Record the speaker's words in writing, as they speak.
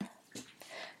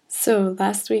So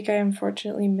last week I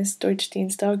unfortunately missed Deutsch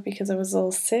Dienstag because I was a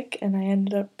little sick and I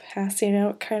ended up passing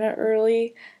out kind of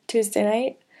early Tuesday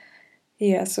night.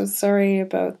 Yeah, so sorry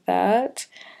about that.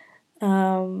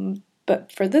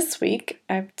 But for this week,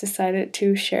 I've decided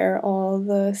to share all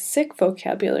the sick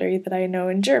vocabulary that I know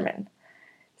in German.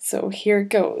 So here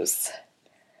goes.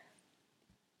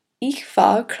 Ich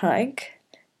war krank.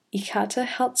 Ich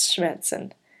hatte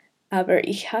Halsschmerzen, aber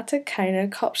ich hatte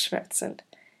keine Kopfschmerzen.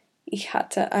 Ich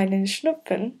hatte einen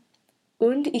Schnupfen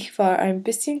und ich war ein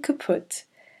bisschen kaputt,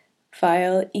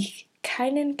 weil ich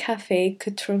keinen Kaffee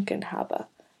getrunken habe.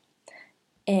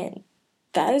 And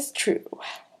that is true.